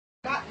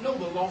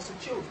the loss of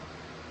children.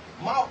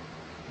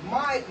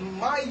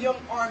 My young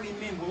army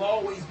men will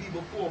always be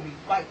before me,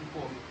 fighting for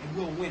me, and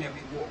will win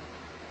every war.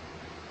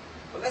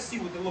 But let's see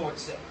what the Lord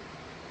said.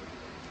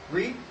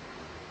 Read.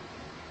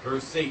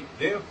 Verse 8,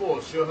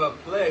 therefore shall her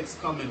plagues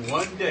come in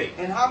one day.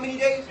 In how many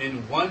days?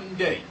 In one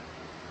day.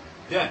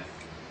 Death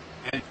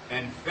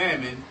and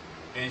famine,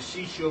 and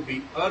she shall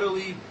be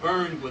utterly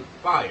burned with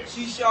fire.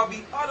 She shall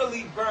be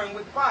utterly burned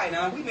with fire.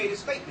 Now, we made a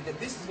statement that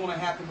this is going to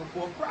happen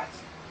before Christ.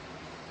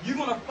 You're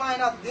going to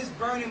find out that this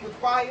burning with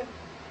fire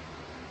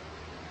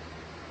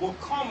will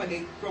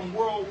culminate from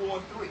World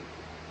War III.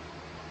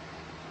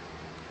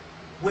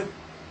 With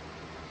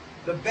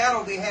the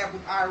battle they have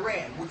with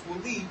Iran, which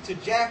will lead to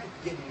Japan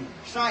getting in,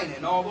 China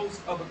and all those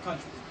other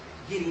countries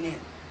getting in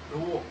the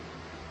war.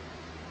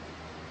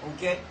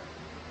 Okay?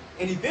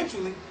 And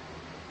eventually,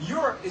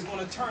 Europe is going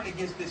to turn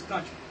against this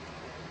country.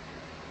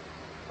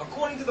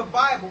 According to the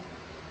Bible,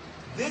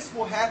 this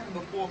will happen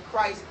before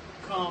Christ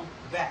comes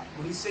back.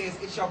 When he says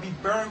it shall be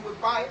burned with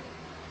fire,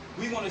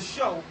 we're going to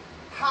show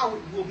how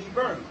it will be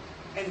burned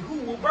and who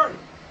will burn it.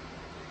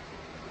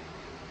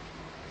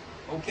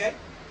 Okay?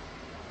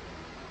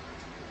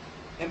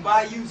 And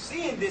by you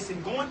seeing this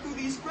and going through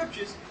these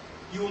scriptures,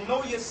 you will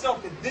know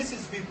yourself that this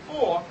is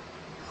before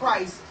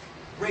Christ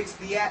breaks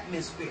the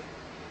atmosphere.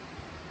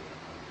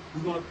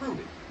 We're going to prove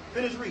it.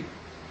 Finish reading.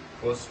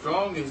 For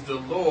strong is the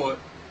Lord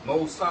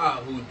Most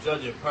High who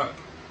judgeth her.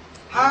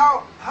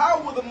 How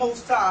will the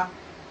Most High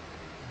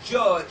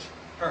judge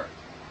her?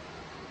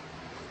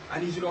 I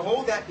need you to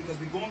hold that because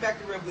we're going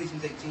back to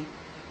Revelation 18.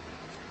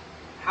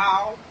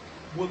 How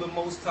will the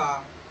Most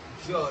High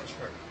judge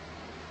her?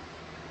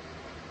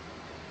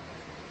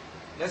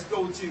 Let's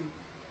go to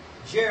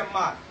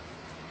Jeremiah.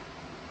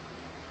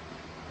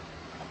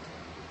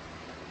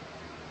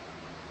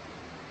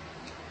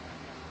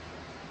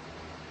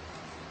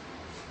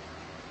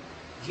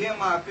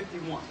 Jeremiah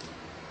 51.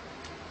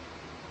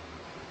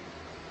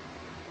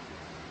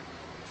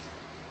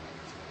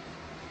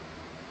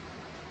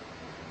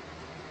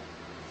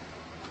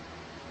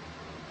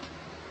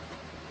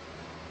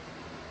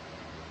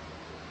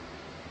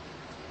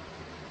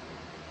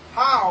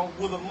 How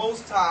will the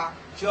Most High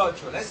judge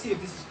her? Let's see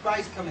if this is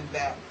Christ coming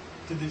back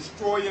to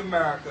destroy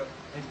America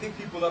and pick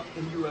people up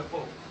in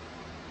UFOs.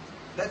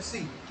 Let's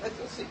see.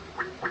 Let's see.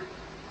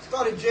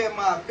 Start at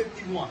Jeremiah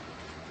 51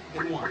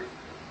 and 1.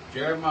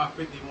 Jeremiah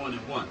 51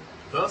 and 1.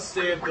 Thus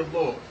saith the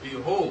Lord,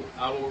 behold,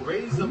 I will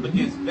raise up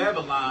against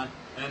Babylon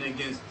and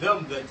against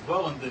them that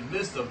dwell in the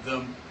midst of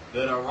them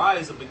that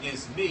arise up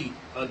against me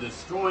a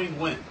destroying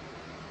wind.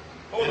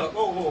 Hold up.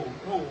 Oh.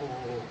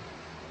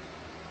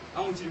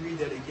 I want you to read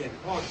that again.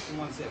 Pause it for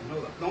 1 second.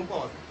 Hold up. Don't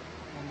pause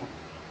it. One more.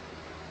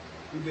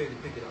 We're ready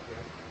to pick it up,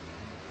 guys.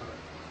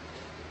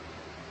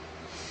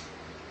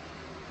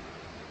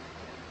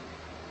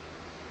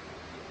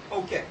 All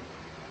right. Okay.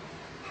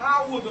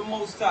 How will the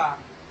Most High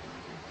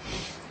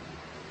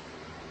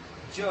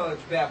judge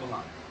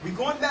Babylon? We're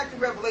going back to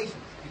Revelations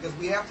because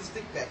we have to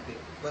stick back there.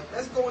 But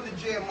let's go into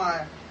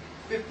Jeremiah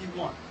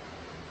 51.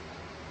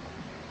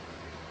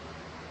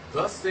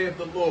 Thus saith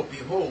the Lord,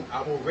 behold,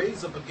 I will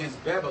raise up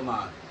against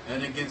Babylon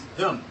and against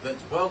them that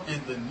dwell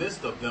in the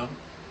midst of them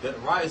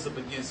that rise up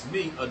against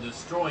me a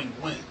destroying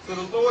wind. So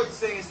the Lord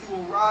says he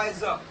will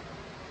rise up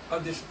a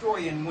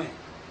destroying wind.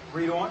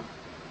 Read on.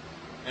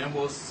 And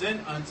will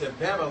send unto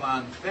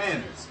Babylon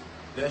fanners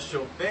that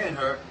shall fan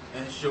her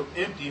and shall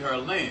empty her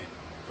land.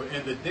 For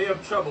in the day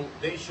of trouble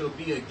they shall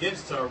be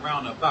against her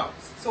round about.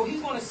 So he's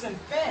going to send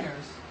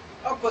fanners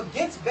up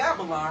against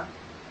Babylon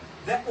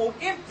that will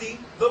empty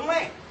the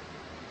land.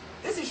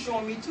 This is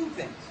showing me two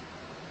things.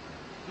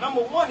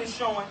 Number one is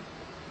showing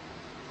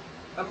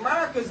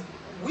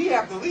we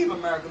have to leave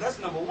America. That's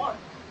number one.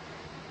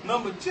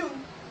 Number two,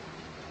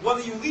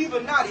 whether you leave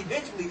or not,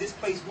 eventually this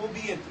place will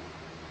be empty.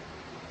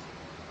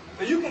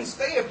 So you can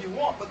stay if you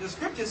want, but the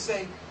scriptures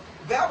say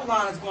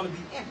Babylon is going to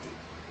be empty.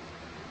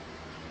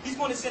 He's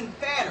going to send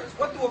fanners.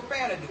 What do a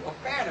fanner do? A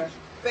fanner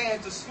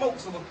fans the smoke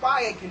so the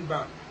fire can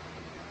burn.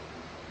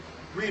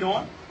 Read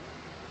on.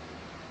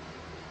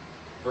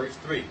 Verse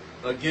 3.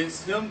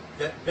 Against him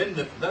that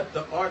bendeth, let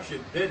the archer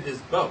bend his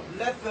bow.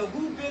 Let the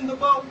who bend the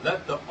bow?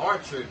 Let the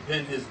archer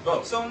bend his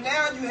bow. So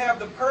now you have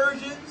the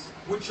Persians,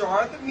 which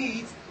are the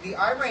Medes, the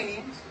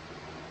Iranians,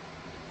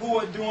 who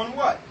are doing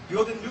what?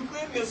 Building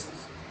nuclear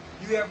missiles.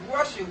 You have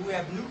Russia, who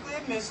have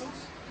nuclear missiles.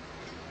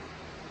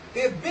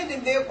 They're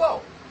bending their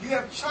bow. You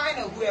have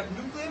China, who have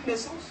nuclear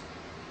missiles.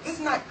 This is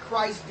not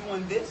Christ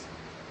doing this.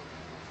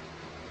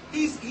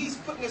 He's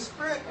putting a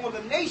spirit on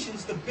the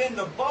nations to bend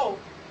the bow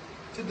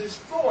to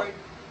destroy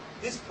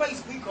this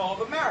place we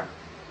call America.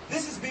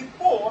 This is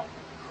before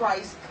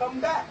Christ come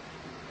back.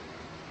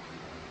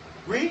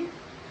 Read.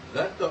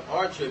 Let the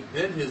archer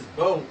bend his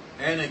bow,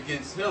 and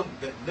against him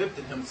that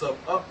lifted himself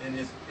up in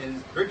his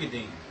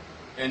brigandine,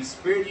 and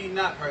spare ye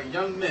not her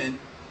young men,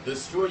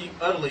 destroy ye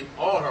utterly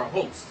all her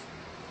hosts.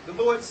 The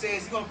Lord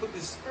says he's going to put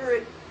the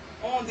spirit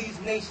on these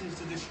nations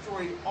to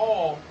destroy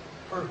all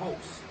her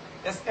hosts.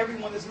 That's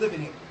everyone that's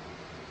living here.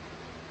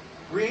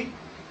 Read.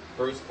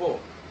 Verse 4.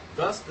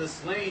 Thus the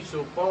slain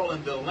shall fall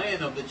in the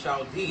land of the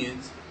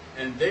Chaldeans,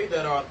 and they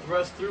that are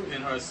thrust through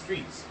in her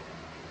streets.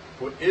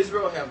 For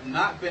Israel have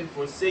not been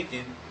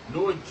forsaken,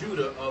 nor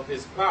Judah of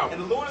his power.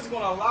 And the Lord is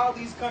going to allow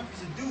these countries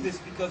to do this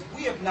because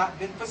we have not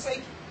been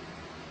forsaken.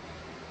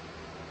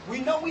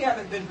 We know we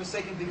haven't been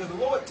forsaken because the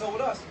Lord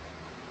told us,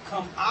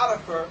 come out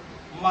of her,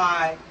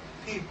 my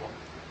people.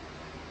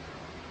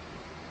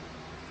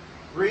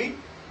 Read.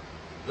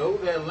 Though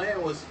their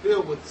land was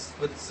filled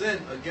with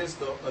sin against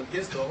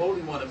the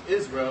Holy One of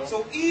Israel.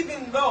 So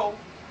even though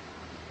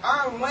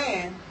our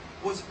land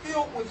was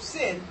filled with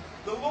sin,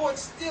 the Lord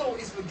still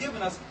is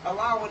forgiving us,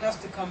 allowing us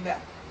to come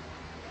back.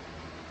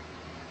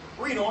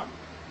 Read on.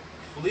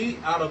 Flee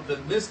out of the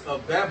midst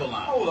of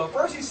Babylon. Hold up.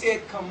 First he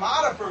said, come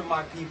out of her,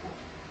 my people.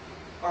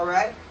 All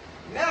right.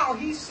 Now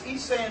he's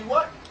saying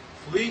what?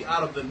 Flee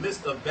out of the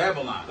midst of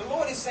Babylon. The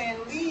Lord is saying,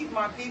 leave,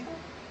 my people.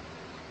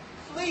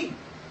 Flee.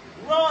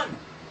 Run.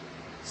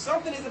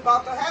 Something is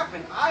about to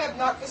happen. I have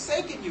not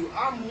forsaken you.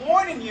 I'm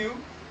warning you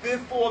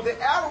before the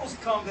arrows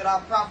come that I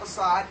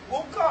prophesied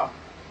will come.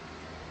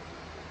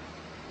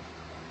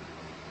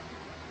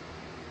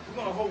 We're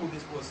going to hold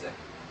this for a second.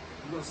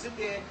 We're going to sit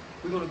there.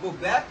 We're going to go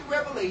back to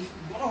Revelation.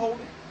 We're going to hold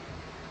it.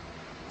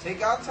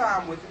 Take our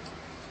time with it.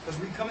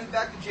 Because we're coming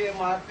back to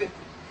Jeremiah 50,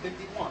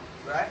 51.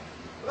 Right?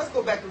 But let's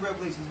go back to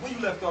Revelations. Where you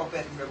left off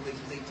at in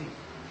Revelations 18?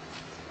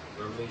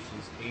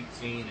 Revelations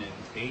 18 and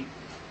 8.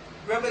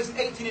 Revelation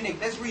 18 and 8.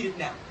 Let's read it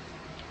now.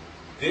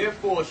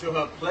 Therefore shall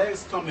her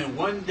plagues come in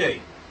one day,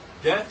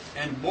 death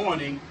and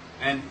mourning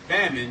and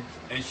famine,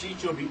 and she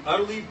shall be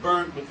utterly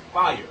burned with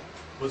fire.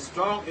 For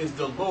strong is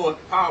the Lord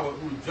power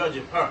who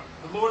judgeth her.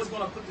 The Lord is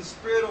going to put the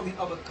spirit on the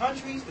other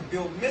countries to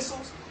build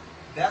missiles.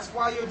 That's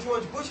why your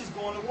George Bush is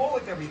going to war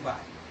with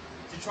everybody,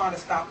 to try to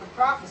stop the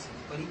prophecies,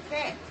 but he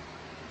can't.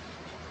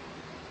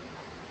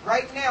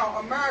 Right now,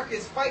 America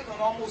is fighting on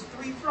almost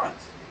 3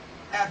 fronts.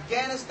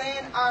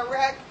 Afghanistan,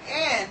 Iraq,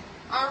 and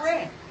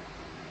Iran.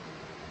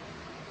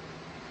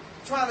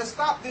 Trying to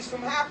stop this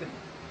from happening.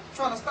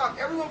 Trying to stop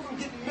everyone from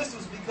getting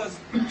missiles because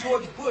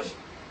George Bush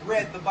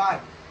read the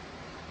Bible.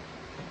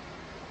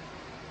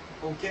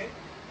 Okay?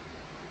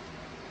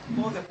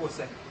 Hold that for a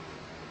second.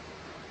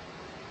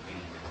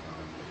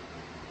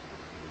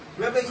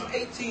 Revelation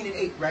 18 and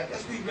 8, right?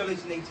 Let's read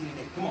Revelation 18 and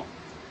 8. Come on.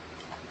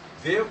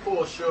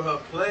 Therefore shall her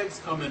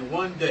plagues come in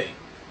one day,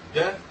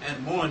 death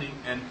and mourning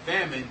and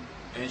famine,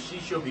 and she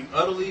shall be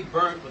utterly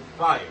burnt with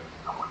fire.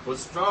 For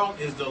strong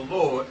is the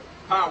Lord,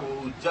 power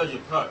who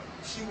judgeth her.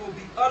 She will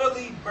be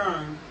utterly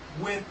burned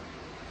with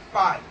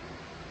fire.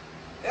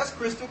 That's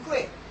crystal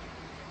clear.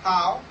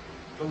 How?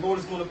 The Lord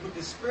is going to put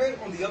the spirit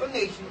on the other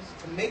nations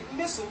to make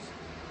missiles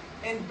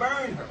and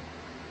burn her.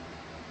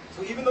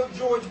 So even though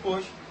George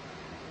Bush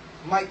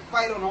might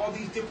fight on all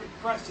these different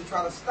fronts to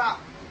try to stop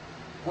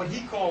what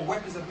he called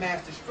weapons of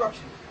mass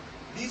destruction,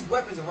 these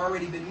weapons have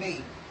already been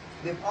made.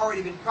 They've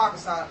already been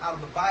prophesied out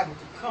of the Bible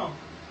to come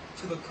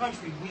to the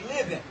country we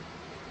live in.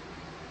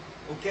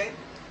 Okay?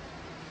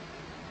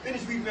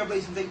 Finish reading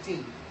Revelation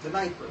 18, the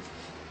 9th verse.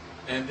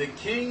 And the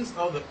kings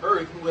of the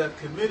earth who have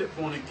committed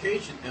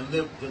fornication and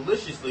lived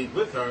deliciously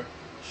with her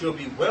shall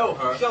bewail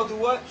her. Shall do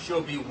what?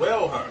 Shall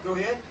bewail her. Go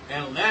ahead.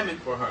 And lament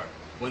for her,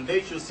 when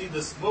they shall see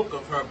the smoke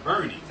of her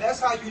burning. That's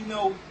how you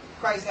know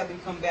Christ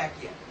hasn't come back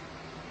yet.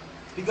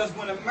 Because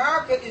when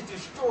America is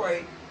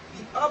destroyed,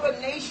 the other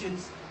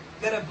nations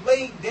that have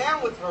laid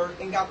down with her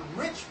and got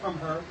rich from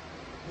her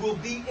will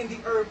be in the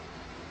earth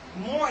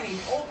mourning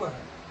over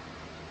her.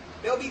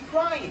 They'll be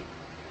crying.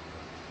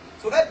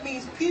 So that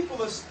means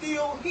people are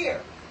still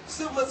here.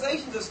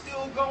 Civilizations are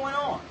still going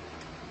on.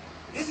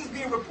 This is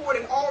being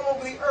reported all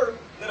over the earth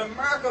that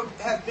America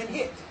has been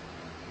hit.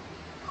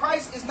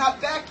 Christ is not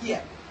back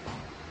yet.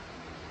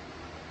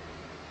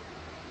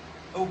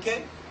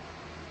 Okay?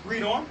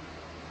 Read on.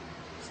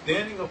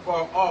 Standing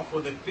afar off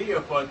for the fear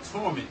of her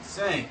torment,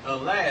 saying,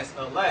 Alas,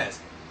 alas,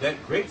 that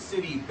great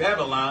city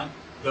Babylon,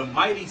 the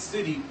mighty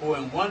city, for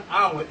in 1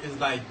 hour is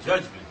thy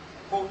judgment.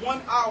 For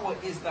 1 hour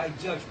is thy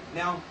judgment.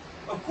 Now,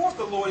 of course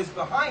the Lord is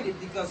behind it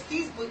because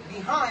he's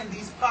behind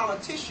these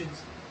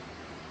politicians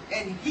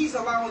and he's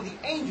allowing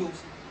the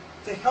angels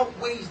to help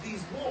wage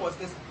these wars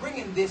that's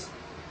bringing this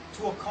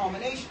to a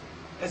culmination.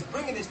 That's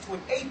bringing this to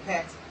an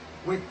apex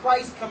where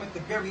Christ come at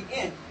the very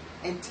end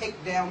and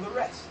take down the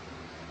rest.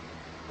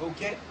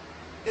 Okay?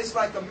 It's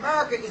like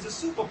America is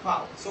a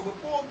superpower. So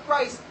before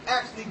Christ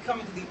actually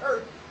coming to the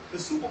earth, the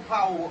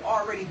superpower will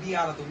already be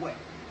out of the way.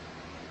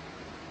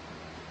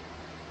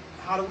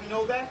 How do we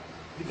know that?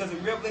 Because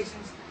in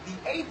Revelations,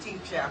 the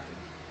 18th chapter,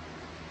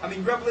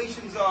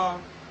 Revelations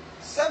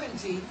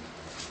 17,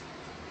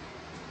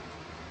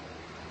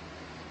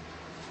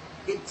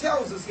 it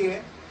tells us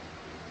here,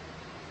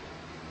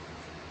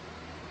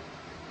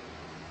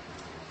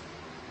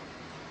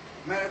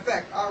 matter of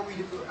fact, I'll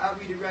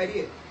read it right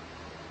here.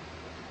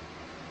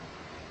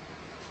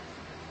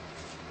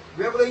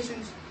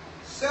 Revelations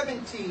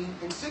 17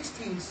 and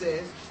 16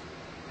 says,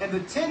 and the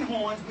 10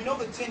 horns, we know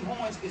the 10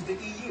 horns is the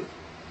EU,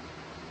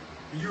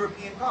 the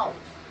European powers,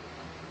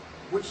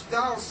 which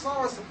thou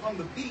sawest upon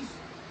the beast,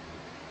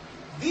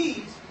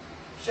 these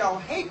shall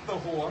hate the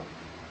whore,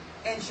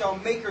 and shall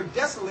make her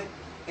desolate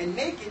and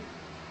naked,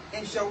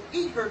 and shall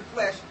eat her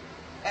flesh,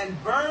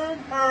 and burn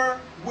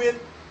her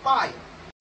with fire.